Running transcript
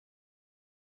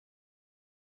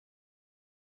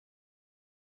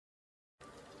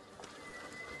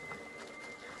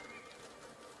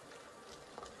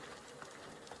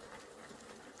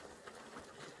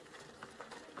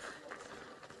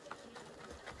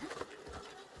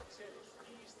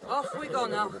Off we go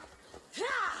now.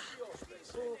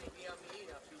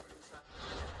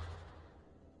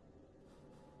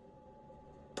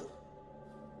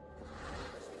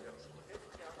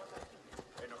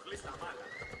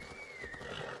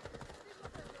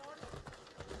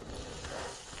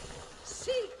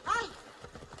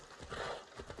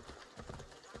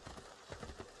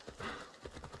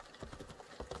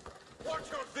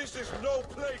 Watch out! This is no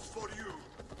place for you!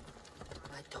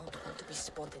 I don't want to be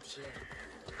spotted here.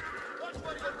 Watch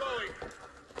where you're going!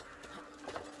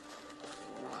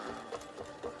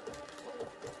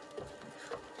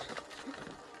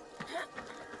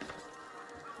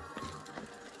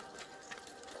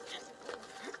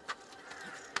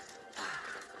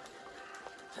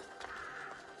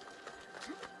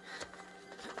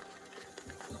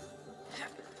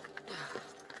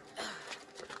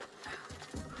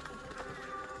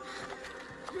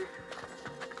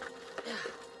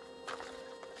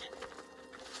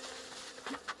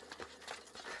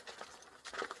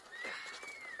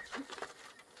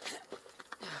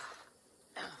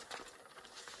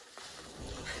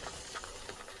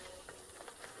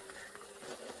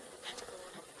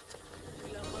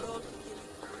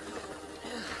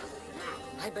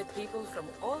 I bet people from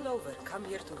all over come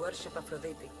here to worship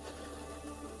Aphrodite.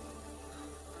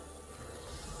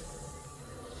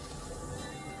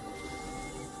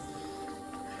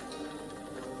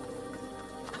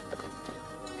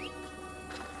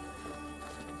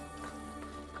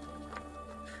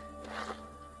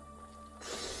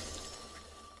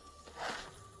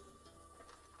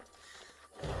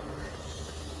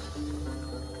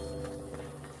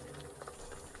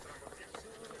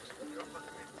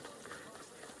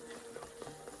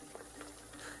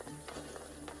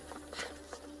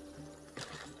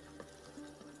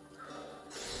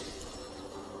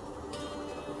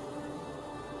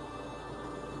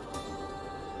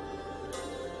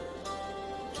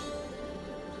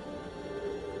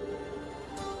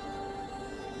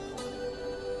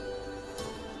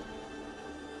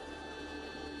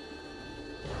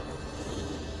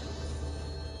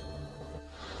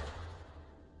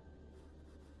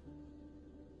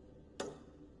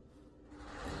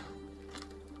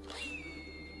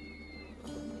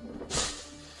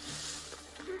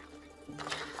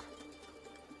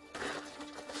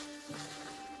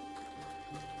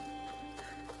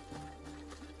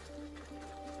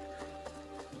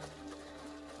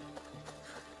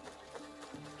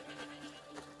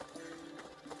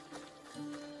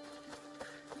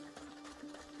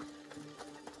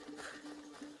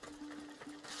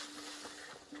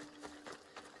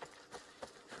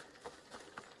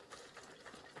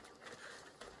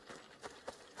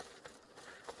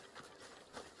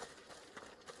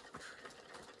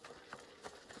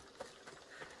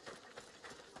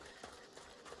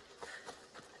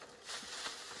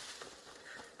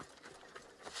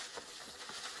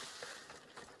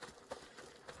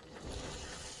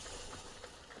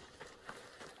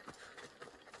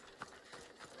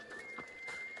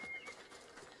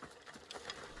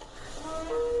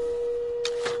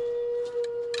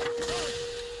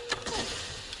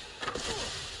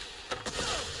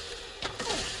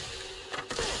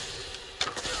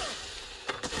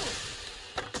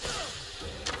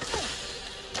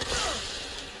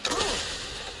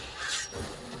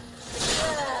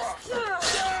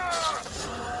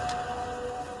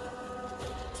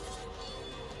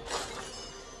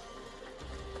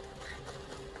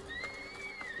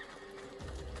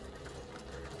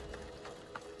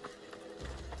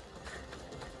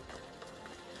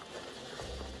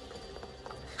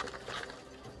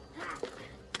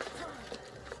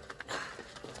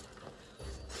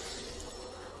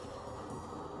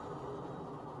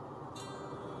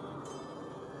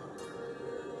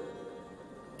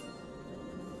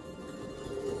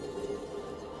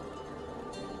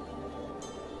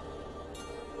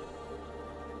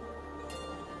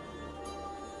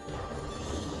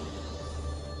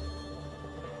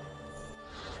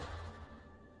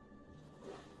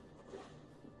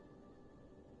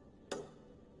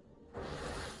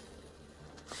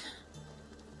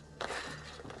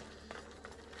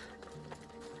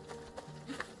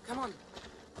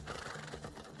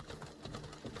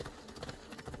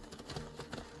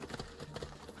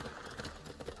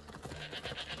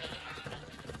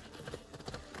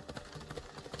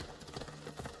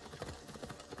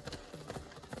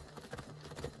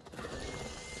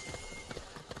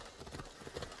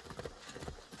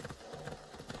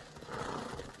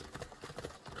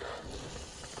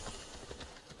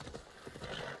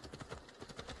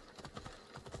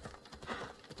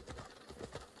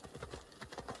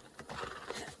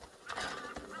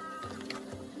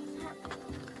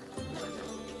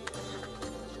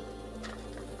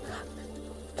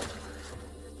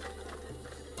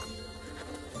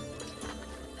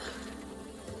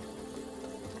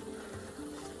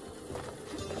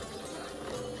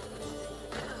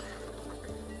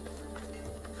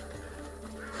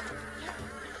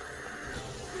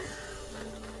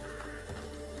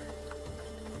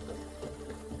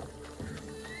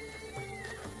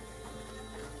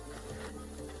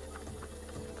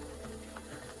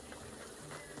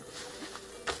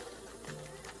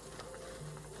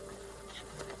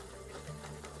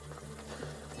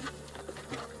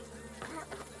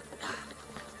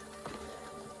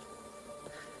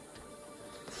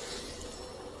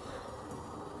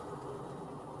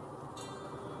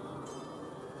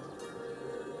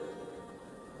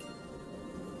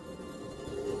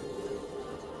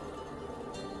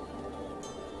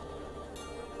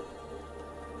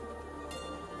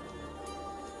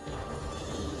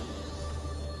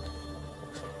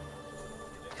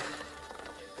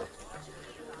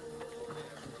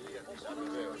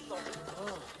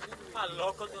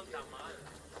 loco de un tamal.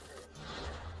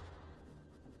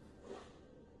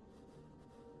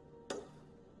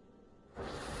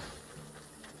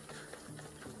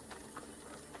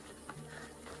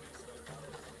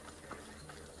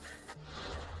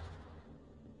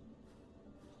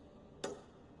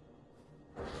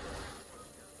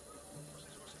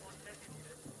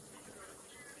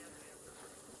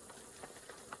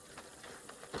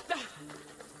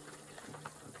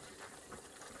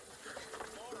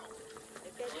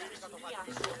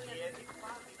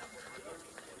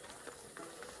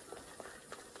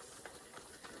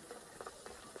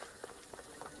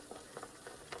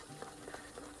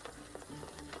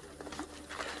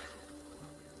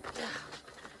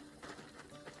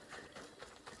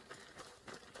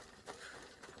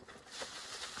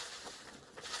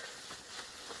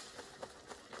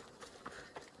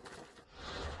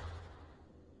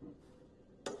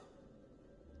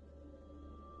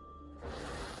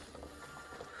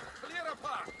 Clear a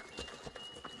path!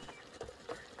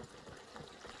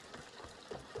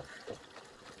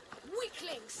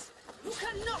 Weaklings! You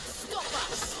cannot stop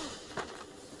us!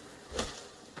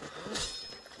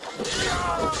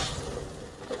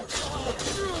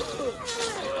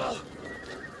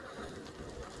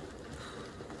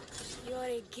 You're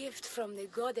a gift from the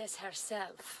goddess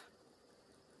herself.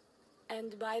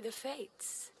 And by the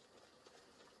fates,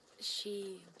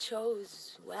 she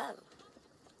chose well.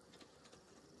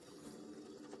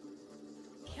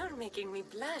 You're making me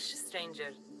blush,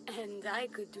 stranger. And I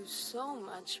could do so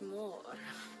much more.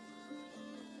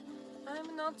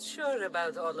 I'm not sure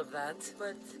about all of that,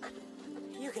 but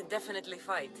you can definitely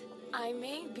fight. I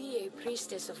may be a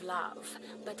priestess of love,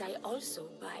 but I also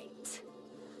bite.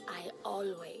 I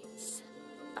always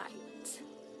bite.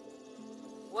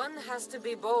 One has to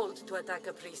be bold to attack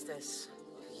a priestess.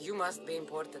 You must be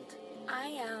important. I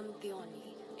am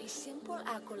Diona, a simple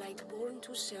acolyte born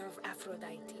to serve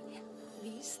Aphrodite.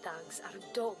 These thugs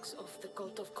are dogs of the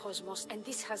cult of Cosmos, and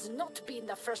this has not been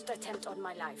the first attempt on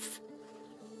my life.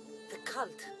 The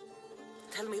cult.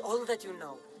 Tell me all that you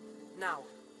know. Now.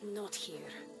 Not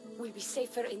here. We'll be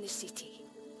safer in the city.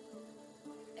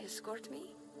 Escort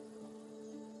me?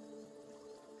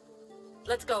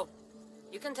 Let's go.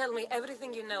 You can tell me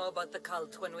everything you know about the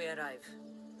cult when we arrive.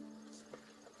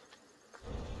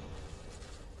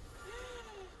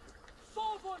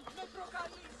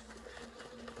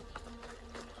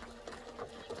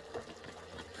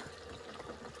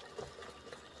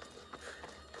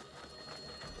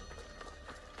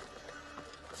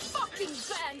 Fucking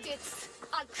bandits!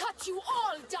 I'll cut you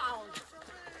all down!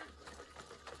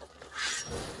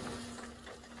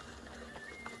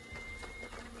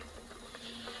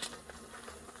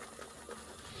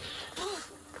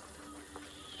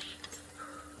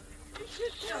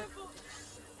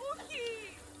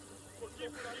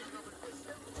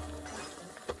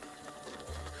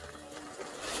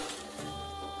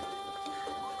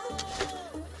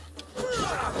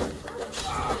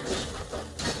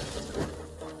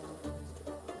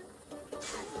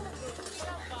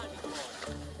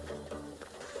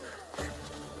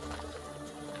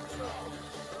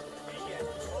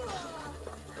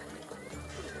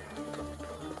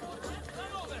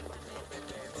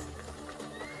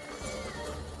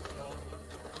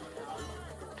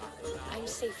 I'm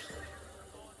safe here.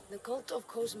 The cult of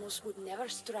Cosmos would never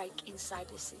strike inside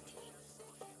the city.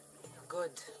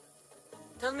 Good.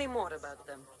 Tell me more about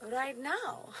them. Right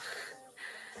now?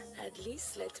 At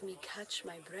least let me catch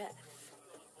my breath.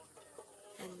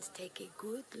 And take a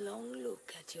good long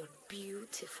look at your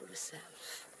beautiful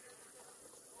self.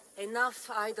 Enough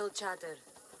idle chatter.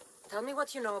 Tell me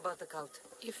what you know about the cult.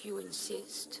 If you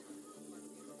insist.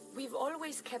 We've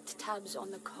always kept tabs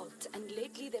on the cult, and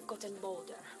lately they've gotten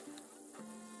bolder.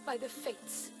 By the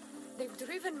fates, they've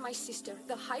driven my sister,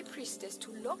 the High Priestess,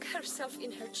 to lock herself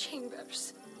in her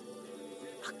chambers.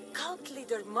 A cult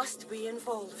leader must be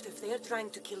involved if they're trying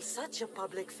to kill such a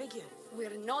public figure.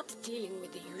 We're not dealing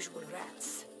with the usual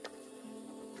rats.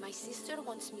 My sister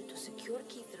wants me to secure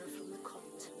Kithra from the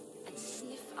cult, and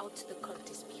sniff out the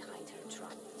cultists behind her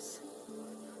troubles.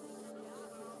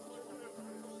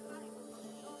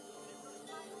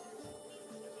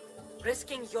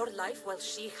 Risking your life while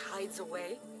she hides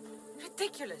away?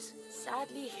 Ridiculous.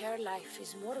 Sadly, her life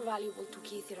is more valuable to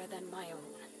Kithra than my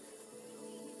own.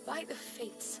 By the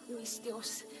fates,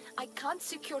 Mistios, I can't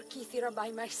secure Kithra by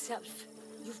myself.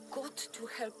 You've got to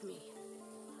help me.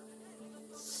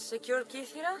 Secure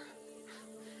Kithira?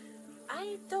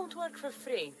 I don't work for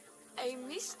free. A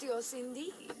Mistios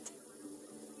indeed.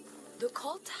 The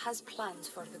cult has plans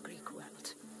for the Greek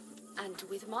world. And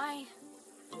with my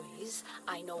ways,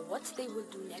 I know what they will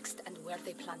do next and where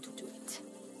they plan to do it.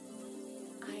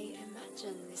 I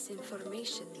imagine this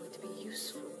information would be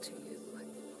useful to you.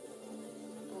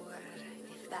 Or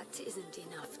if that isn't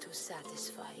enough to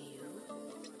satisfy you,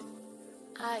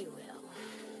 I will.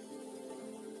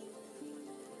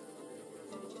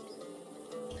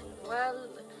 Well,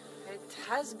 it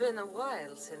has been a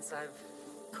while since I've...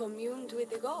 Communed with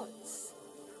the gods.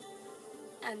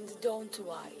 And don't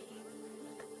worry.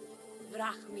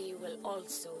 Vrachmi will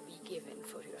also be given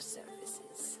for your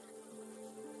services.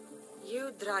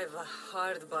 You drive a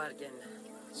hard bargain.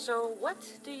 So what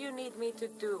do you need me to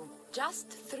do? Just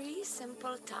 3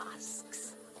 simple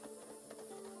tasks.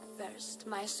 First,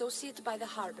 my associate by the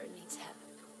harbor needs help.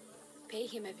 Pay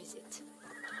him a visit.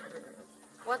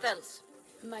 What else?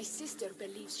 My sister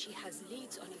believes she has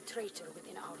leads on a traitor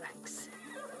within our ranks.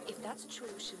 If that's true,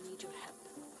 she'll need your help.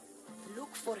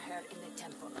 Look for her in the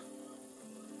temple.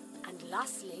 And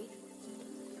lastly,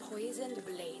 poisoned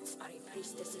blades are a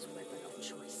priestess's weapon of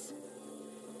choice.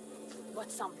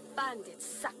 But some bandits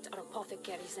sacked our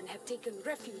apothecaries and have taken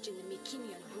refuge in the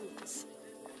Mycenian ruins.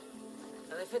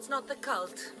 Well, if it's not the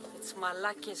cult, it's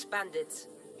Malakis bandits.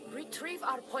 Retrieve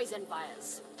our poison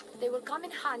vials. They will come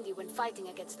in handy when fighting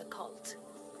against the cult.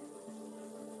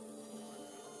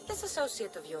 This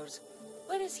associate of yours,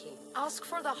 where is he? Ask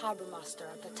for the harbor master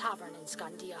at the tavern in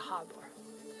Scandia Harbor.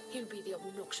 He'll be the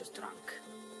obnoxious drunk.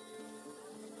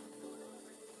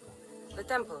 The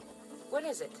temple, where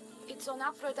is it? It's on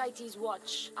Aphrodite's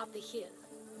watch, up the hill.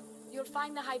 You'll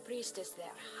find the high priestess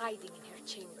there, hiding in her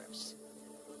chambers.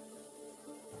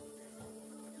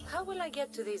 How will I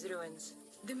get to these ruins?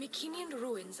 The Mycenian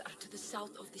ruins are to the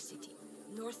south of the city,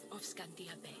 north of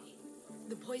Scandia Bay.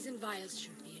 The poison vials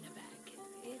should be in a bag.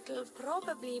 It'll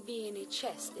probably be in a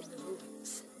chest in the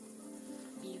ruins.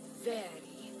 Be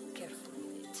very careful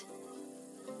with it.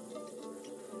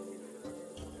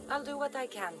 I'll do what I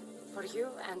can, for you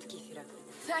and Kithira.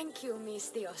 Thank you, Miss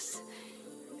Dios.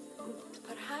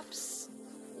 Perhaps,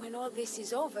 when all this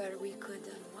is over, we could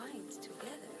unwind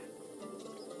together.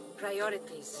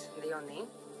 Priorities, Leonie.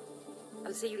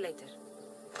 I'll see you later.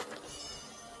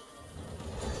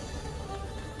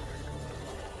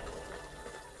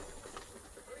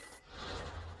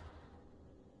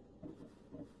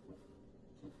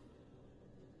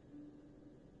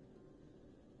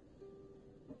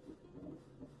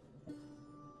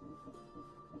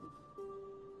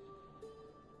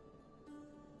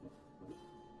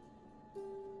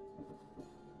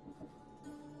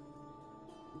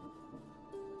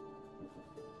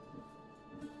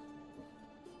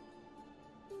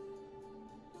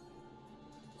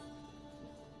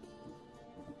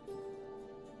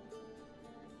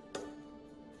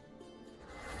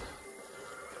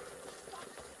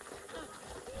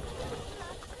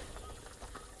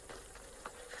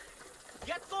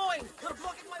 Get going! You're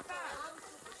blocking my path!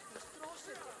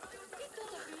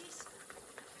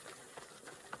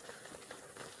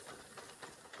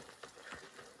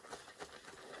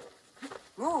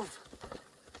 Move!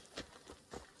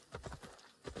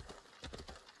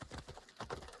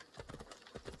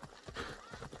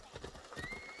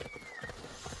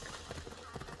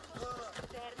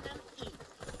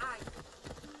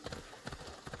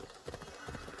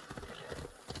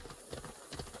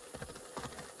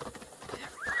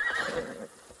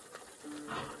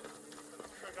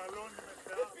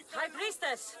 High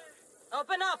Priestess!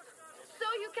 Open up! So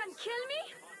you can kill me?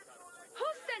 Who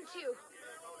sent you?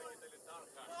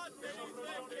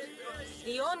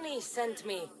 Diona sent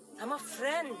me. I'm a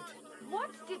friend.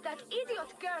 What did that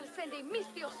idiot girl send a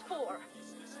Mystios for?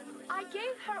 I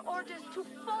gave her orders to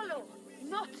follow,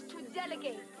 not to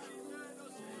delegate.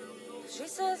 She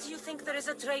says you think there is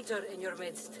a traitor in your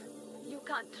midst. You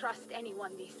can't trust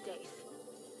anyone these days.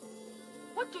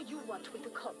 What do you want with the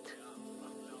cult?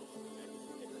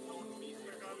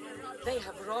 They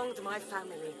have wronged my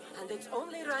family, and it's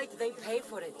only right they pay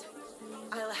for it.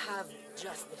 I'll have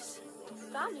justice.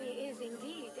 Family is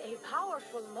indeed a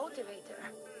powerful motivator.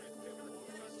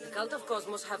 The Cult of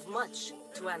Cosmos have much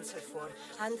to answer for,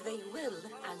 and they will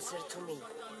answer to me.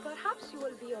 Perhaps you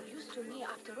will be of use to me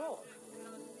after all.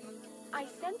 I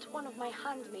sent one of my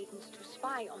handmaidens to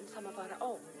spy on some of our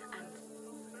own, and...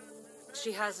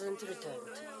 She hasn't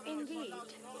returned. Indeed.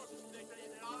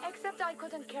 Except I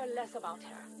couldn't care less about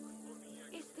her.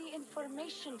 It's the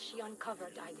information she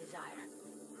uncovered I desire.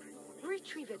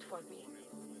 Retrieve it for me.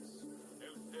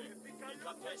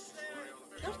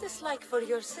 Your dislike for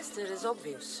your sister is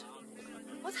obvious.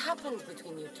 What happened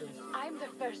between you two? I'm the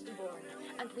firstborn,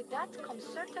 and with that comes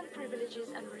certain privileges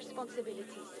and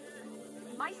responsibilities.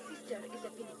 My sister is a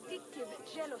vindictive,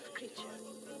 jealous creature.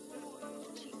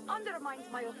 She undermines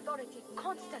my authority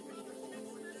constantly.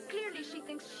 Clearly she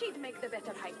thinks she'd make the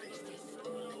better High Priestess.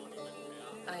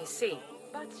 I see.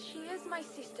 But she is my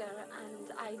sister, and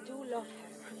I do love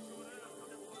her.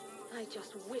 I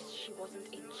just wish she wasn't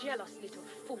a jealous little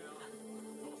fool.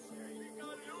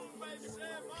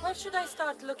 Where should I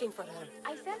start looking for her?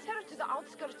 I sent her to the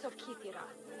outskirts of Kithira.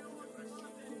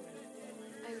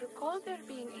 I recall there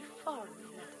being a farm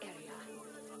in that area.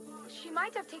 She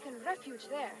might have taken refuge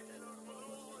there.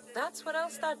 That's where I'll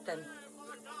start then.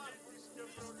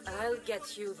 I'll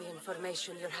get you the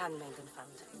information your handmaiden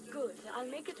found. Good.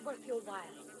 I'll make it worth your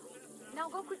while. Now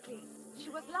go quickly. She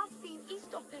was last seen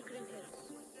east of Pilgrim Hills.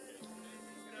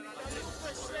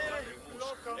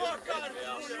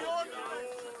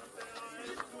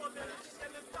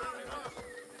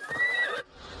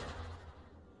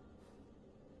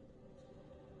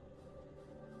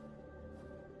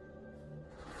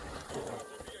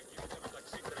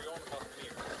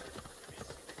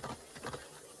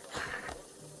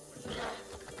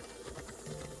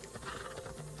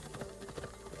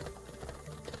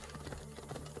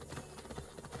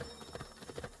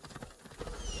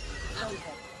 Found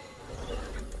her.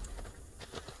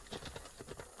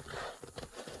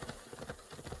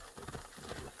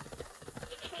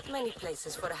 Many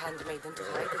places for a handmaiden to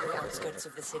hide in the outskirts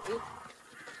of the city.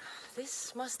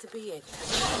 This must be it.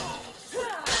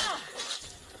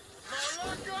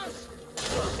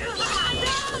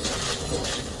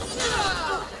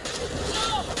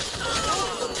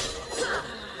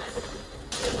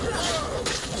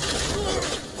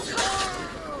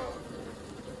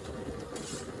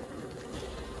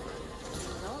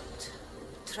 Do not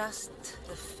trust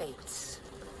the fates.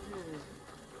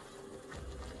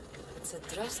 It's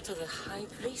addressed to the High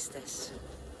Priestess.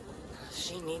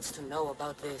 She needs to know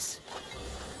about this.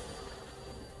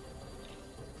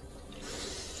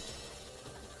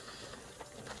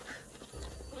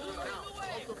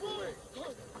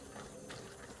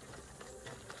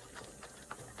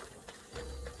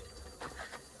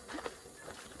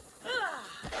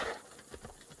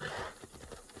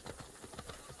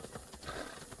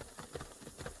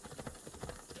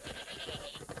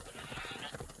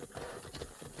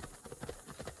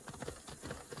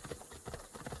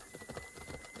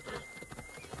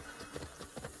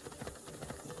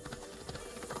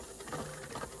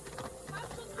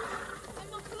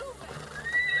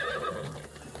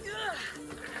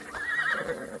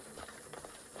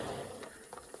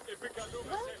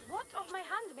 What of my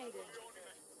handmaiden?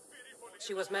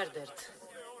 She was murdered.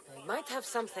 It might have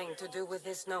something to do with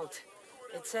this note.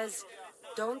 It says,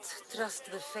 "Don't trust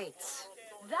the fates."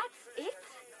 That's it?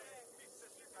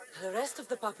 The rest of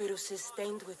the papyrus is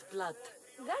stained with blood.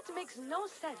 That makes no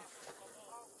sense.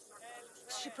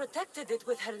 She protected it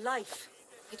with her life.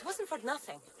 It wasn't for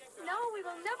nothing. Now we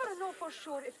will never know for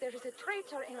sure if there is a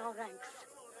traitor in our ranks.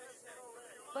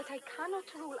 But I cannot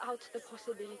rule out the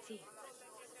possibility.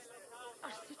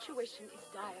 Our situation is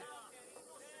dire.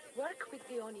 Work with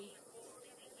Diona.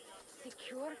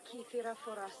 Secure Kithira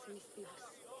for us, Mistios.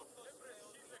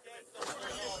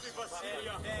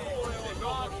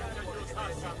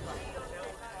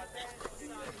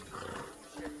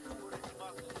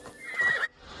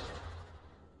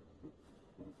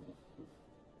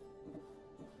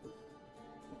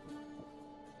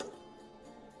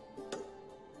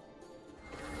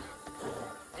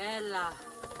 Ella.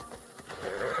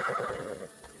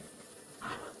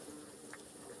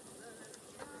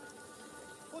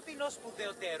 Πού την ως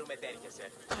σπουδαιοτέρου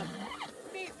μετέρχεσαι.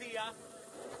 Νίδια.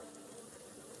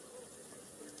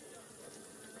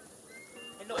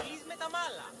 Εννοείς με τα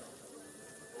μάλα.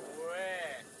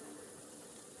 Ουε.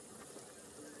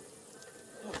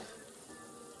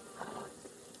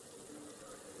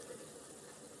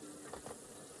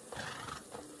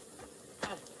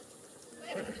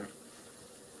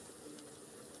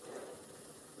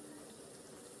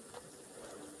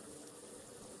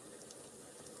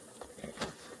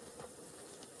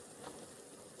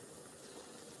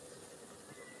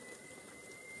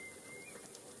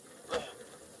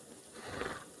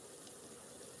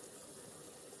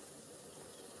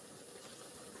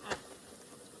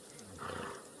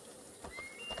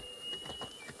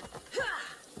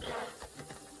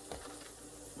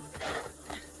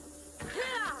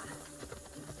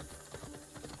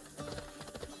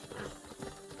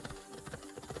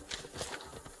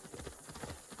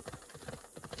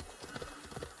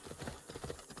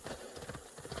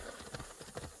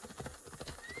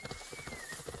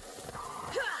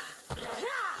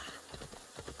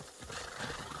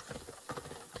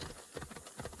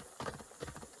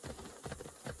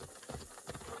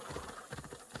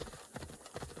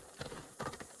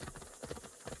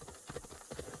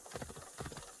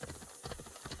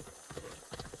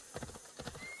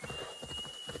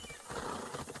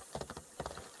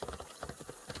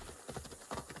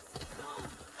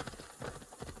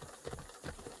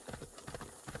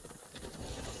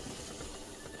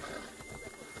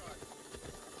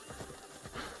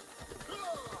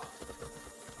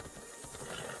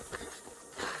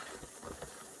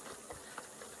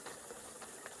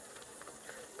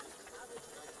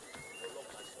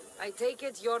 I take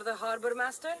it you're the harbor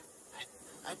master?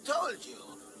 I told you.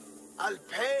 I'll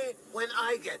pay when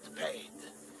I get paid.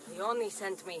 Diona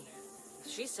sent me.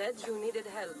 She said you needed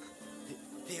help.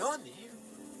 Diona?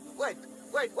 Wait.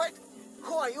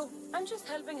 Who are you? I'm just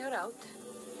helping her out.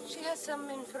 She has some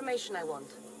information I want.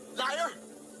 Liar!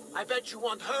 I bet you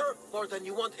want her more than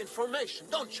you want information,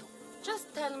 don't you?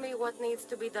 Just tell me what needs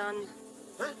to be done.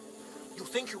 Huh? You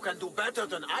think you can do better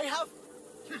than I have?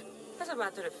 As a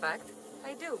matter of fact,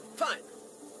 I do. Fine.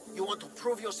 You want to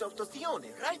prove yourself to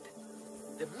Diona, right?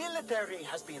 The military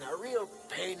has been a real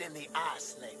pain in the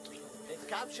ass lately. They've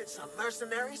captured some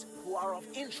mercenaries who are of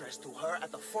interest to her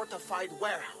at the fortified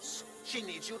warehouse. She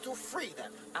needs you to free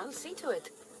them. I'll see to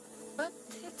it. But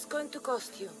it's going to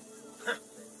cost you.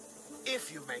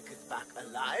 If you make it back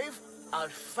alive, I'll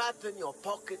fatten your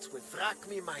pockets with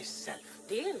drachmi myself.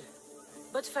 Deal.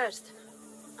 But first,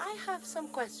 I have some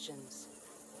questions.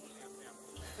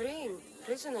 Freeing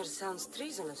prisoners sounds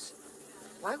treasonous.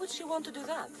 Why would she want to do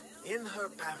that? In her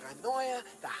paranoia,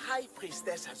 the High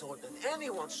Priestess has ordered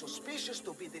anyone suspicious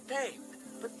to be detained.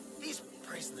 But these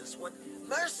prisoners were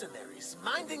mercenaries,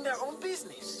 minding their own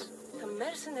business. A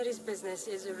mercenary's business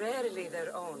is rarely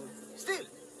their own. Still,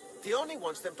 Diona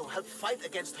wants them to help fight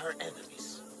against her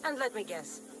enemies. And let me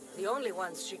guess, the only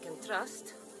ones she can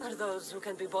trust are those who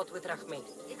can be bought with Rahmi.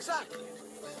 Exactly.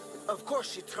 Of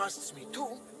course she trusts me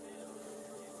too.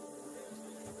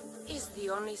 Is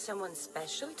Diona someone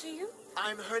special to you?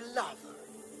 I'm her lover,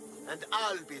 and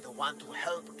I'll be the one to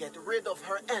help get rid of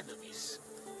her enemies.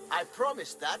 I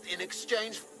promise that in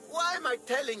exchange. Why am I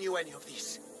telling you any of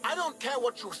this? I don't care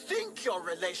what you think your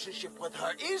relationship with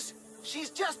her is. She's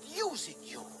just using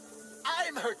you.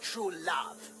 I'm her true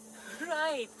love.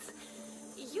 Right.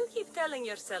 You keep telling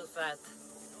yourself that.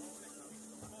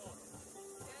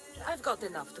 I've got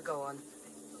enough to go on.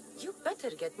 You better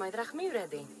get my drachmi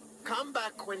ready. Come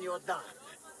back when you're done.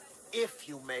 If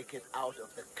you make it out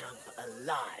of the camp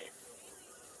alive.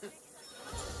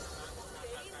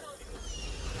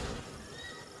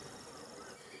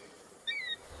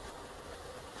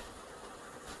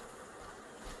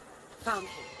 Found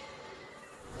him.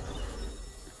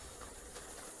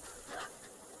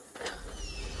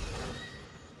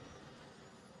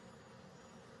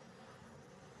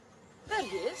 There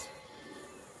he is.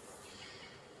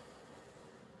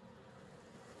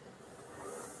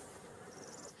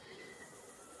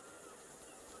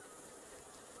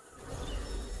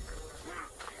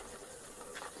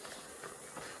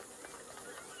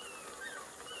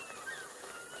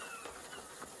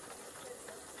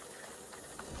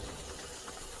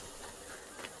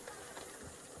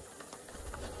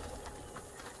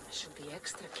 I should be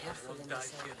extra careful in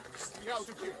this area. Get out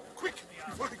of here, quick,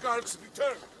 before the guards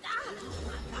return.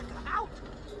 Out!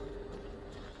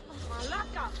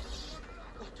 Malaka!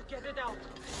 Got to get it out.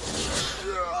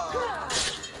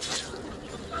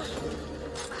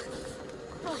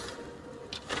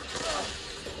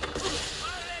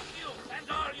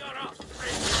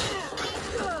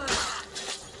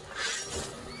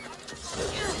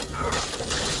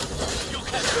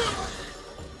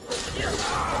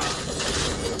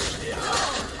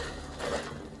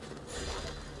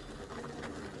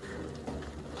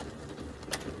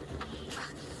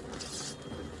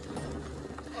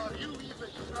 Are you even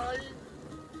trying?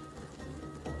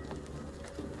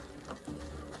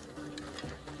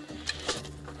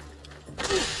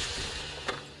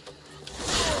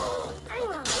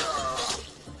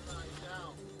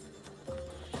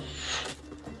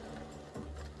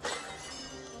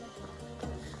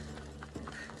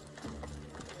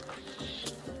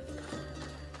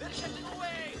 They're getting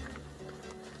away!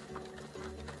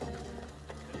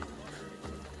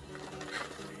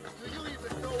 Do you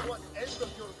even know what end of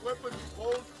your weapon is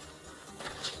hold?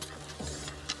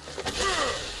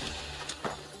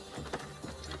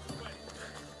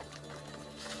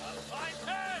 I'll find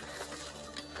her!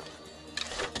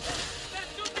 They're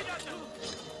shooting at you!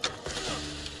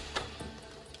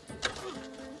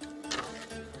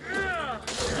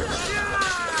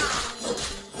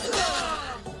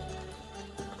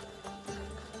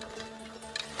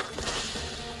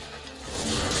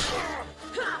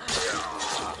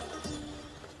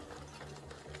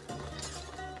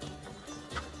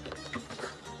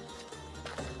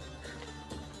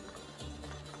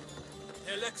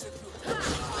 They'll execute.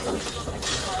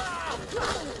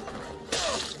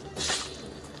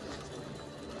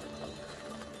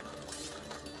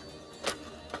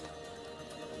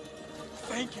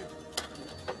 Thank you.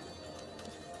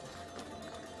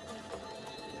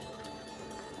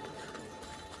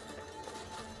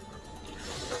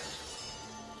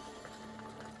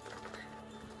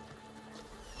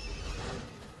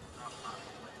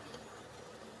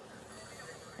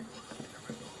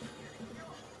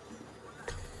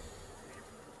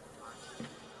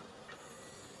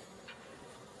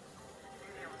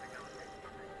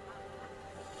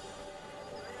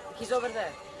 He's over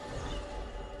there.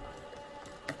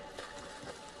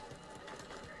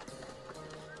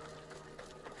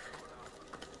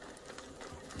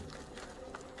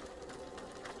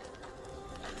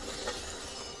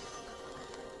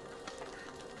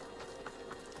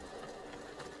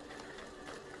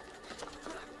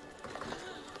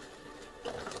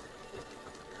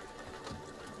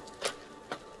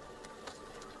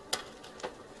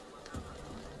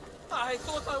 I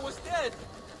thought I was dead.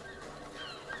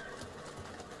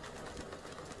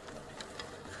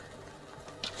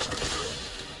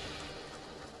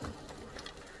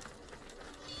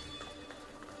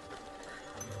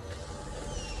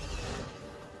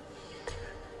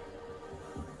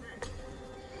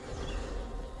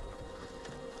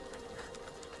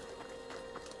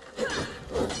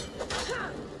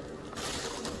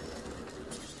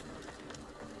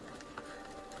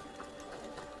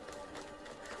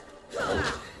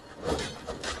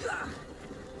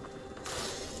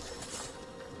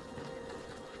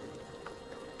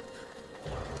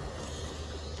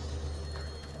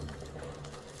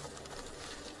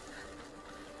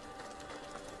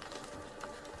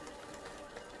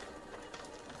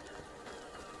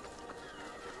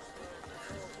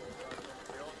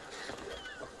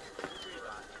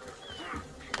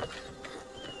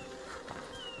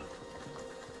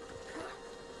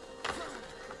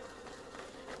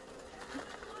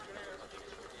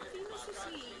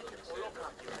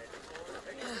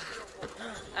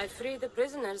 I freed the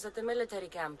prisoners at the military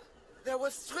camp. There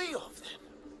were 3 of them.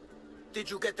 Did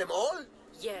you get them all?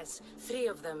 Yes, 3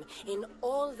 of them, in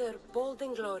all their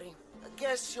bolden glory. I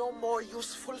guess you're more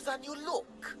useful than you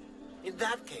look. In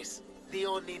that case,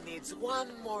 Diona needs one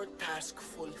more task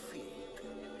fulfilled.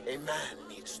 A man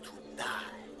needs to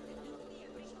die.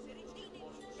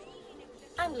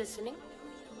 I'm listening.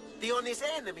 Diona's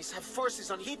enemies have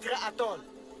forces on Hydra Atoll.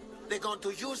 They're going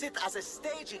to use it as a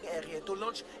staging area to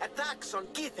launch attacks on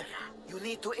Kythera. You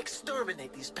need to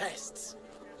exterminate these pests.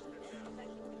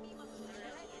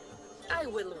 I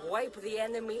will wipe the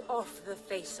enemy off the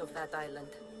face of that island.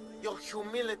 Your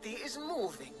humility is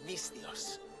moving,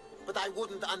 Nistios. But I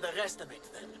wouldn't underestimate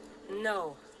them.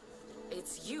 No.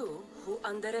 It's you who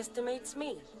underestimates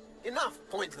me. Enough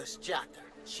pointless chatter.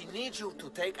 She needs you to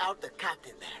take out the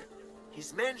captain there.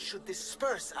 His men should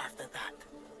disperse after that.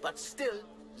 But still,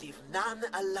 leave none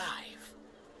alive.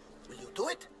 Will you do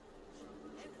it?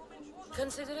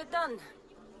 Consider it done.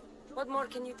 What more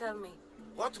can you tell me?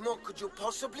 What more could you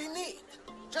possibly need?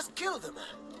 Just kill the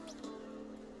man.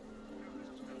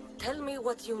 Tell me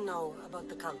what you know about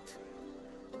the cult.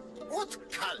 What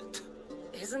cult?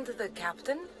 Isn't the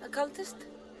captain a cultist?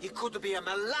 He could be a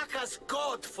Malaka's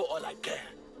god for all I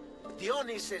care.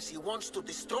 Diona says he wants to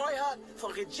destroy her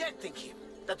for rejecting him.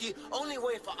 That the only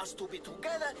way for us to be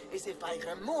together is if I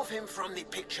remove him from the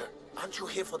picture. Aren't you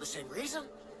here for the same reason?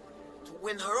 To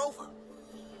win her over?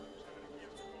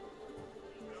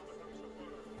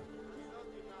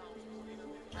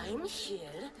 I'm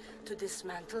here to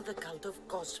dismantle the cult of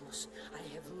Cosmos. I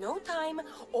have no time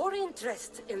or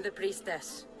interest in the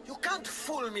priestess. You can't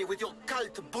fool me with your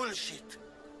cult bullshit.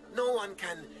 No one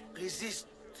can resist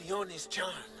Diona's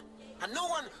charm. And no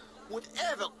one would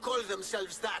ever call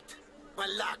themselves that.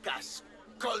 Malakas,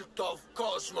 cult of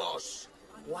Cosmos.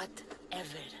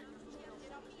 Whatever.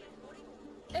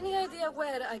 Any idea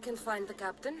where I can find the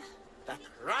captain? That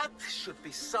rat should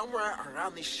be somewhere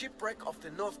around the shipwreck off the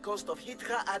north coast of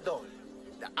Hydra Atoll.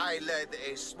 I led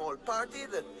a small party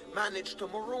that managed to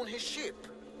maroon his ship.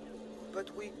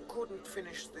 But we couldn't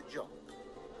finish the job.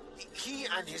 He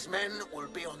and his men will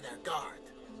be on their guard.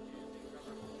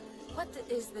 What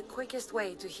is the quickest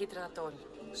way to Hydra Atoll?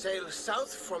 Sail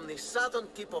south from the southern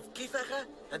tip of Kythera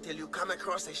until you come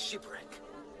across a shipwreck.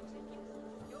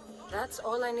 That's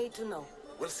all I need to know.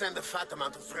 We'll send a fat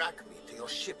amount of wrack meat to your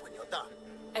ship when you're done.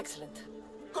 Excellent.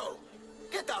 Go!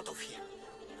 Get out of here!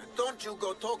 And don't you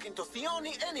go talking to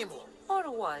Diona anymore! Or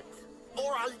what?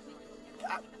 Or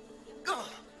I'll...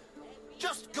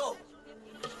 just go!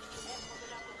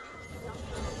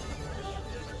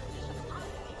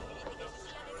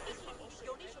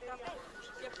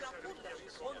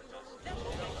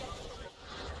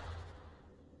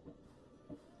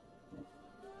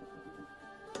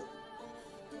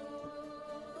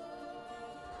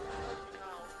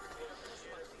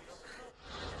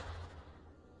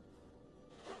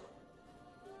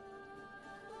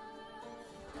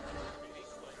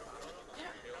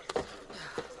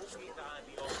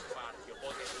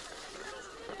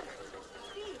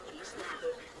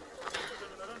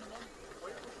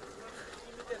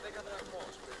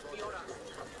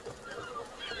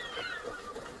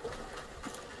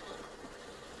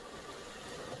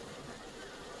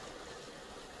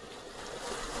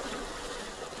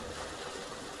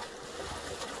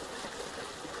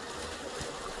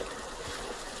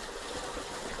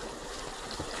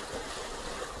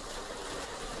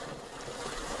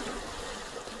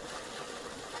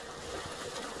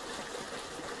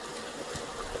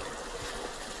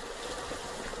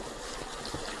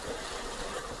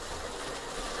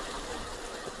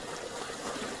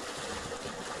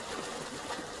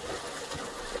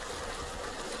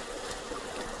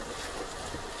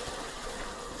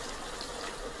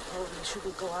 we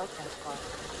shouldn't go out that far.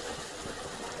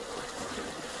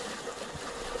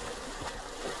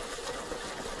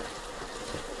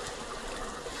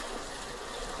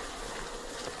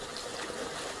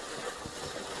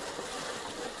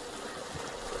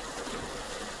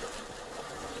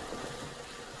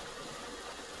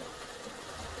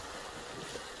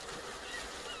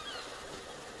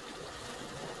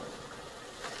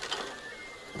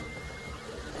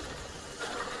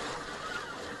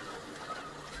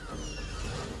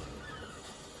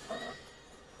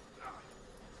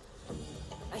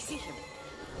 I see him.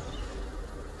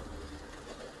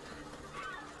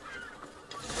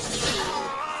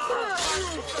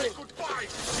 Say goodbye!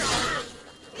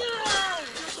 Get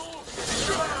off!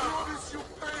 Promise you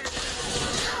pay!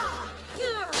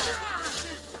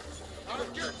 I'll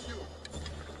get you!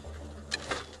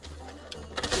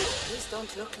 These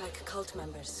don't look like cult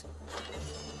members.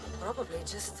 Probably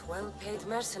just well-paid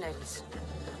mercenaries.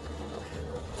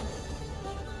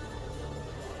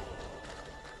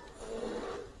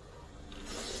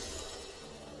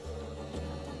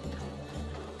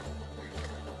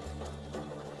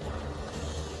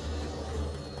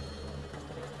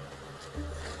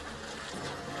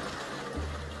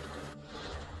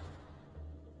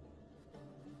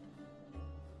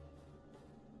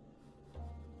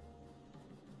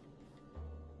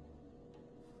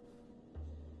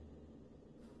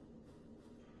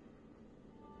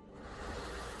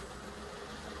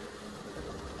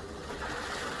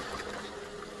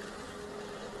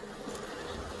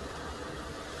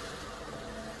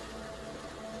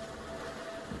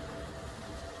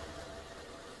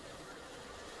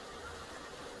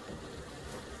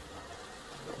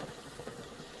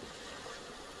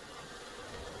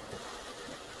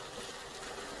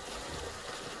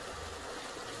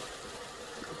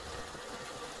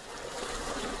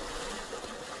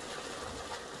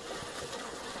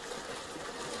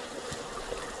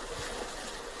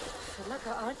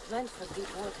 Falaka aren't meant for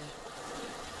deep water.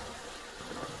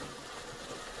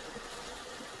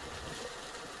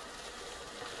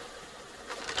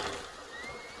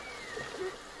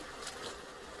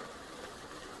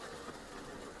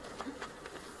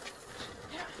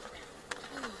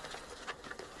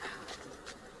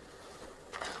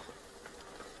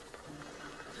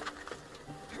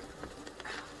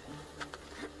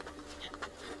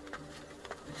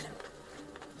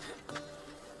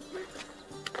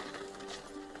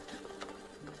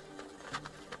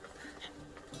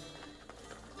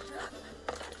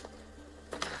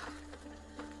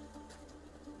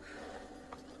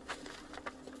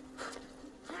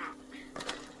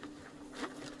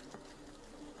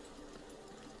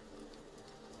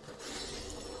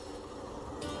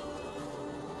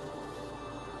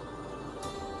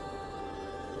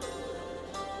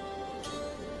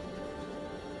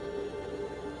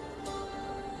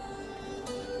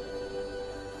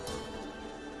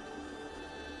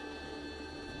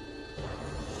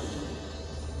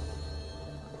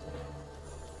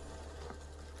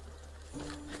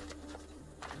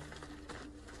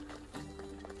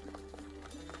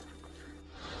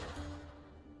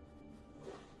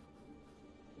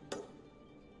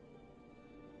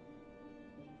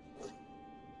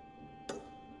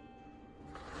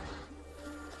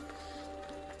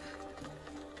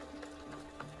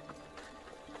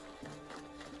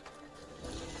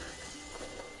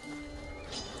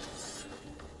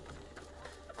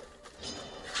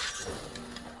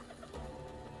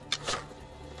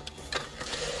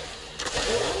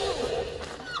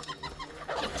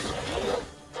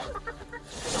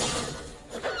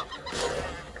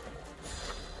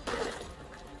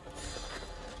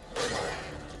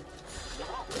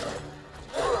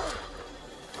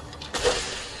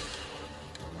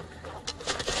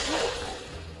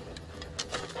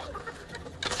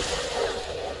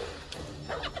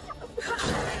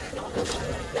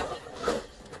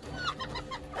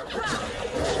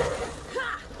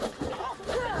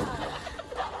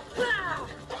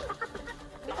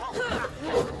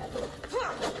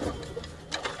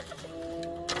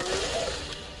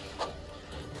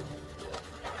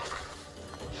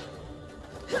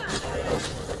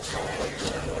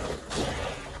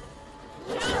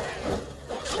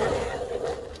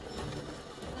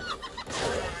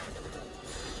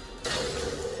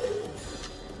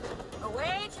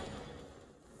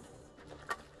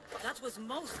 Was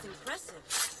most impressive.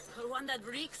 One that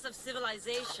reeks of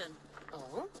civilization.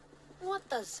 Oh? What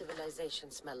does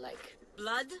civilization smell like?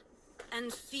 Blood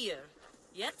and fear.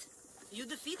 Yet, you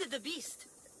defeated the beast.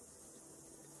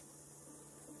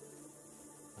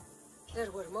 There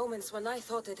were moments when I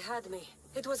thought it had me.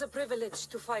 It was a privilege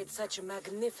to fight such a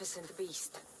magnificent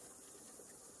beast.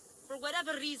 For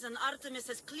whatever reason, Artemis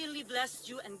has clearly blessed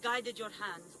you and guided your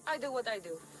hand. I do what I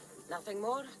do. Nothing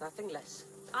more, nothing less.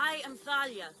 I am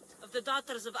Thalia, of the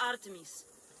Daughters of Artemis.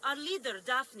 Our leader,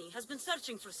 Daphne, has been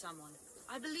searching for someone.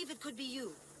 I believe it could be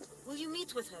you. Will you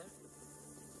meet with her?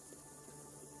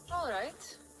 All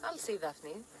right. I'll see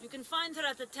Daphne. You can find her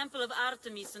at the Temple of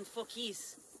Artemis in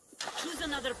Phokis. Choose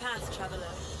another path,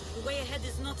 traveler. The way ahead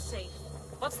is not safe.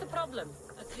 What's the problem?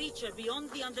 A creature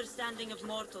beyond the understanding of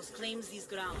mortals claims these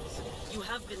grounds. You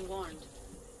have been warned.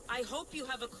 I hope you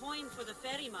have a coin for the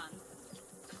ferryman.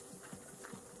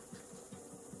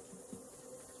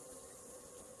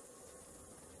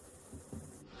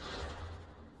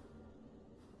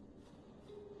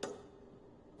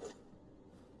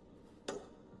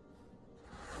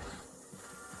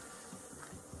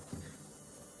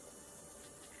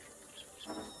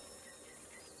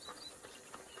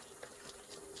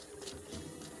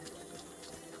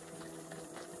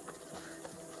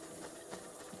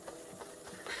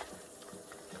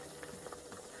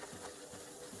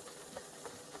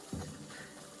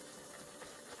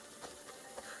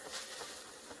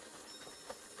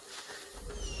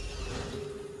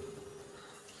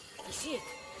 I see it.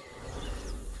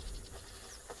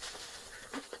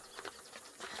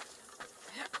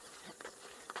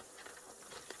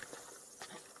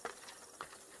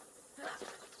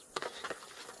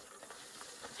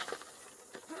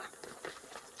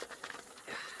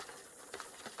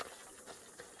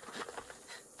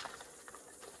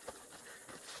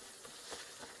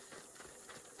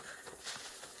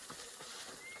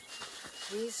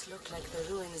 These look like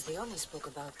the ruins Diona spoke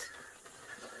about.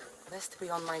 Best be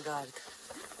on my guard.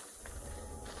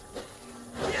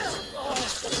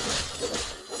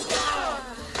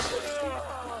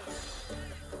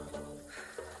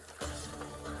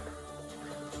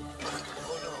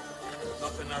 Oh no,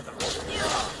 not another.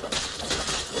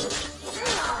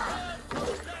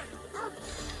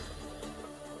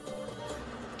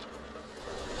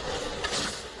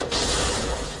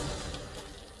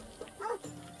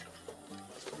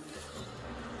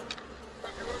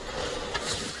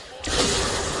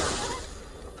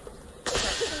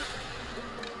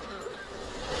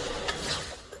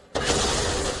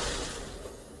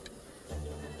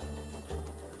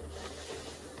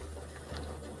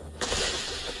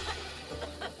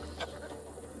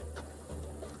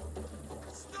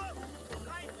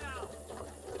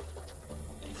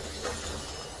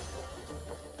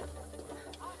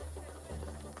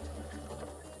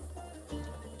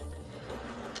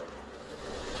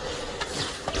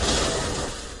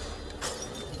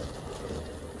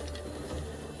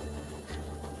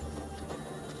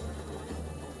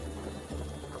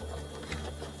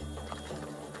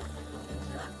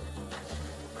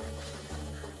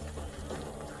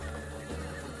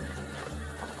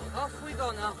 Off we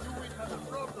go now.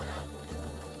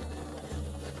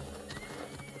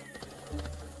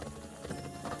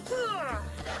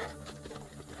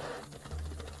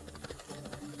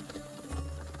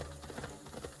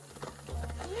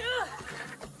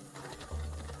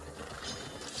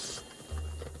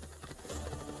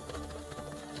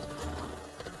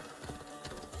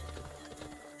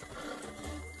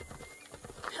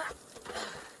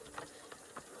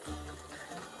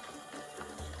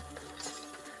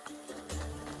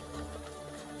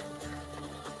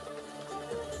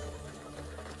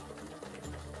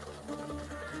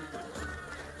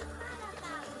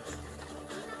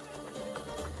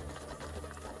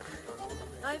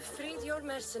 I've freed your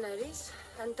mercenaries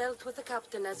and dealt with the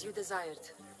captain as you desired.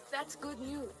 That's good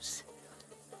news.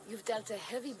 You've dealt a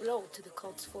heavy blow to the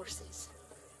cult's forces.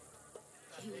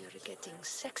 You're getting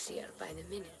sexier by the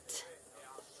minute.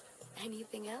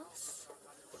 Anything else?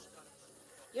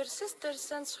 Your sister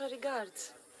sends her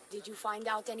regards. Did you find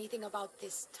out anything about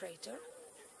this traitor?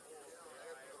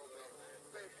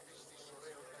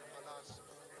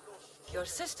 Your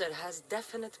sister has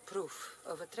definite proof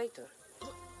of a traitor.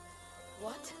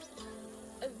 What?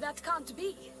 That can't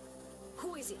be.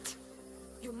 Who is it?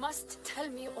 You must tell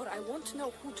me or I won't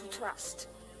know who to trust.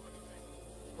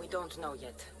 We don't know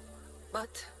yet.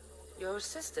 But your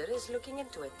sister is looking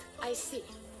into it. I see.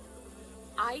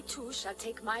 I too shall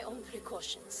take my own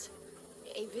precautions.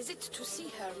 A visit to see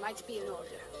her might be in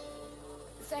order.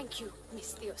 Thank you,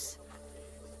 Miss Dios.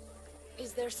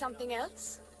 Is there something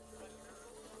else?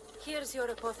 Here's your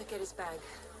apothecary's bag.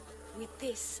 With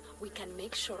this, we can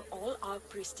make sure all our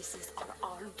priestesses are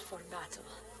armed for battle.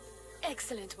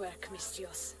 Excellent work, Miss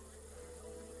Dios.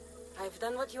 I've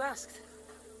done what you asked.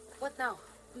 What now?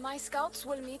 My scouts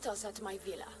will meet us at my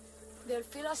villa. They'll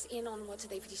fill us in on what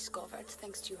they've discovered,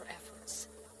 thanks to your efforts.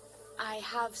 I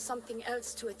have something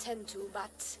else to attend to,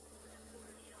 but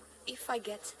if I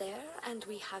get there and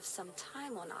we have some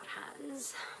time on our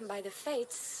hands, by the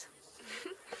fates,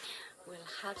 we'll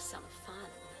have some fun.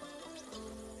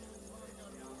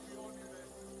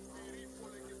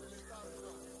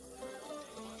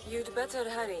 You'd better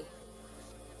hurry.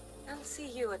 I'll see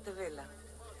you at the villa.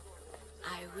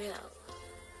 I will.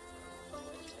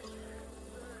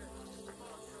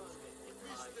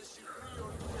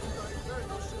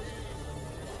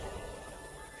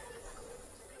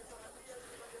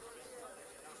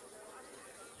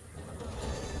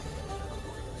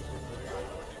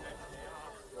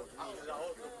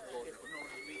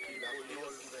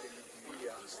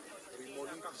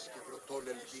 και πρωτών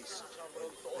ελπίς,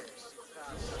 ελπές,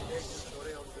 έχεις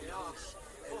ωραίων γρηγούς,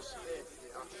 ελπέτε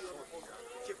ασώτια,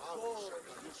 άκουσα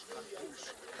καλούς κακούς,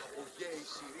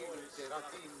 απογέης ειρήνη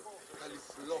τερατήν,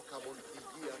 καλυφλόκαμον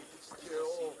υγείαν, και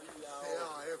ο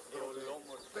Θεά εύδρολε,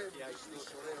 πέμπτης της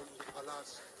ωραίων κεφαλάς.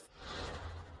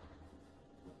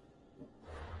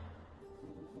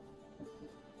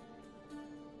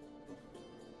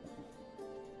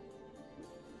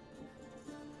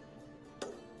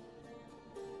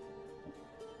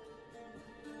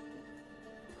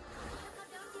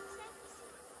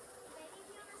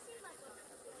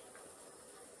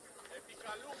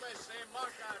 Επικαλούμε σε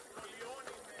μάκα, σχολείο.